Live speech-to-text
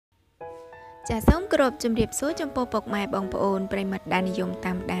ចាសសូមគោរពជំរាបសួរចំពោះពុកម៉ែបងប្អូនប្រិយមិត្តដែលនិយម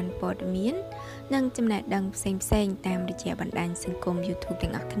តាមដានព័ត៌មាននិងចំណេះដឹងផ្សេងៗតាមរយៈបណ្ដាញសង្គម YouTube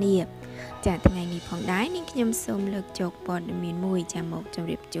ទាំងអស់គ្នាចាថ្ងៃនេះផងដែរនាងខ្ញុំសូមលើកយកព័ត៌មានមួយចាំមកជម្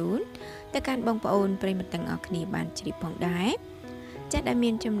រាបជូនទៅកាន់បងប្អូនប្រិយមិត្តទាំងអស់គ្នាបានជ្រាបផងដែរចាដែល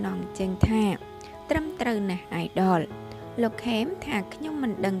មានចំណងជើងថាត្រឹមត្រូវណាស់ idol លោកខេមថាខ្ញុំមិ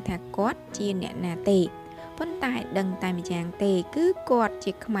នដឹងថាគាត់ជាអ្នកណាទេប៉ុន្តែដឹងតែម្យ៉ាងទេគឺគាត់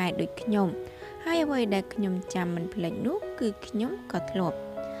ជាខ្មែរដូចខ្ញុំហើយអ្វីដែលខ្ញុំចាំមិនភ្លេចនោះគឺខ្ញុំក៏ធ្លាប់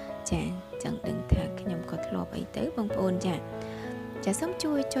ចាចង់ដឹងថាខ្ញុំក៏ធ្លាប់អីទៅបងប្អូនចាសូម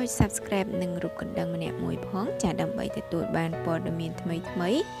ជួយចុច Subscribe និងរូបកណ្ដឹងម្នាក់មួយផងចាដើម្បីទទួលបានព័ត៌មានថ្មី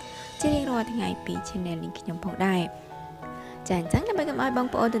ជារៀងរាល់ថ្ងៃពី Channel នេះខ្ញុំផងដែរចាអញ្ចឹងដើម្បីកុំឲ្យបង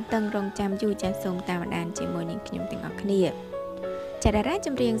ប្អូនទន្ទឹងរង់ចាំយូរចាសូមតាមដានជាមួយនឹងខ្ញុំទាំងអស់គ្នាចាតារាច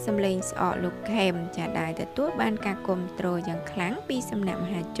ម្រៀងសម្លេងស្អកលោកខេមចាដែលទទួលបានការគាំទ្រយ៉ាងខ្លាំងពីសំណាក់ម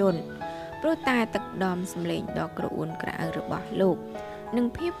ហាជនព្រោះតែទឹកដមសម្លេងដ៏ក្រអួនក្រអៅរបស់លោកនិង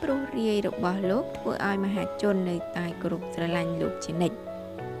ភាពព្រោះរាយរបស់លោកធ្វើឲ្យមហាជននៅតែគោរពស្រឡាញ់លោកជានិច្ច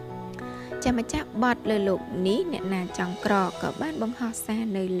ចាម្ចាស់បទលើលោកនេះអ្នកណាចង់ក្រក៏បានបង្ហោះសារ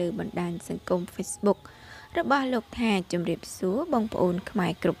នៅលើបណ្ដាញសង្គម Facebook របស់លោកថាជំរាបសួរបងប្អូនខ្មែ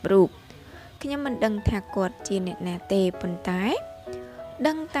រគ្រប់រូបខ្ញុំមិនដឹងថាគាត់ជាអ្នកណាទេប៉ុន្តែ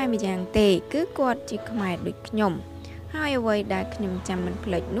ដឹងតែម្យ៉ាងទេគឺគាត់ជាខ្មែរដូចខ្ញុំហើយអ្វីដែលខ្ញុំចាំមិន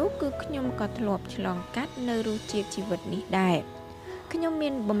ភ្លេចនោះគឺខ្ញុំក៏ធ្លាប់ឆ្លងកាត់នៅរសជាតិជីវិតនេះដែរខ្ញុំមា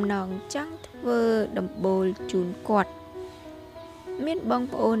នបំណងចង់ធ្វើដំបូលជូនគាត់មានបង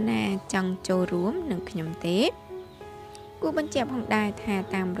ប្អូនណាចង់ចូលរួមនឹងខ្ញុំទេគូបញ្ជាក់ផងដែរថា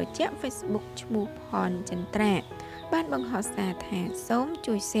តាមរយៈ Facebook ឈ្មោះផនចន្ទ្រាបានបង្ហោះសារថាសូម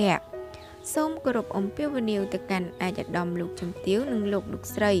ជួយ share សូមគោរពអំពាវនាវទៅកាន់ឯកឧត្តមលោកជំទាវនិងលោក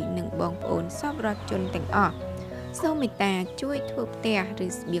ស្រីនិងបងប្អូនសប្បុរសជនទាំងអស់សូមមេត្តាជួយធ្វើផ្ទះឬ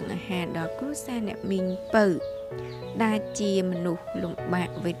ស្បៀងអាហារដល់គ្រួសារអ្នកមីងពៅដែលជាមនុស្សលំបាក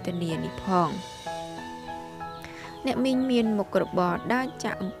វេទនានេះផងអ្នកមីងមានមុខរបរដើរ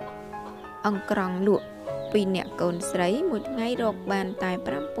ចាក់អង្ក្រងលក់ពីអ្នកកូនស្រីមួយថ្ងៃរកបានតែ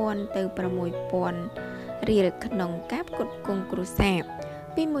 5,000 ទៅ 6,000 រៀលក្នុងការផ្គត់ផ្គង់គ្រួសារ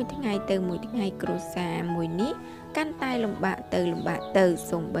ពីមួយថ្ងៃទៅមួយថ្ងៃគ្រួសារមួយនេះកាន់តែលំបាកទៅ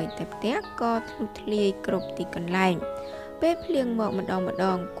សូម្បីតែផ្ទះក៏ធ្លុះធ្លាយគ្រប់ទីកន្លែងពេលភ្លៀងមកម្ដ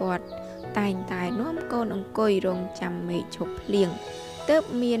ងគាត់តែងតែនាំកូនអង្គុយរងចាំមេឃឈប់ភ្លៀងទើប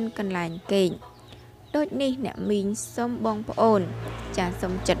មានកន្លែងគេងដូចនេះអ្នកមីងសុំបងប្អូនចា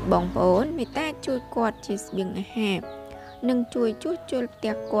សុំចិត្តបងប្អូនមេត្តាជួយគាត់ជាស្បៀងអាហារនិងជួយជួសជុលផ្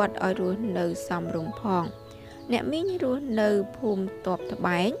ទះគាត់ឲ្យរស់នៅសមរម្យផងអ្នកមីងរស់នៅភូមិតបត្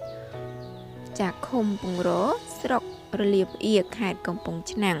បែងចាឃុំពងរស្រុករលាផ្អៀកខេត្តកំពង់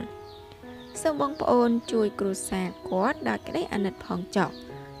ឆ្នាំងសូមបងប្អូនជួយគ្រួសារគាត់ដោយក្តីអាណិតផងចុះ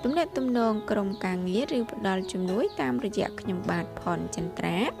ទំនាក់ទំនងក្រុមការងារឬផ្ដល់ជំនួយតាមរយៈខ្ញុំបាទផនចន្ទ្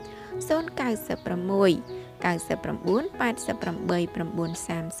រា096 99 88 938 085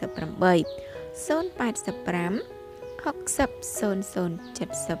 60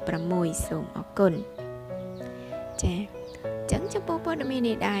 0076សូមអរគុណចាចឹងចំពោះព័ត៌មាន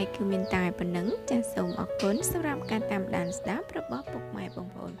នេះដែរគឺមានតែប៉ុណ្ណឹងចាសូមអរគុណសម្រាប់ការតាមដានស្ដាប់របស់ពុកម៉ែបង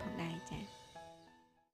ប្អូនផងដែរ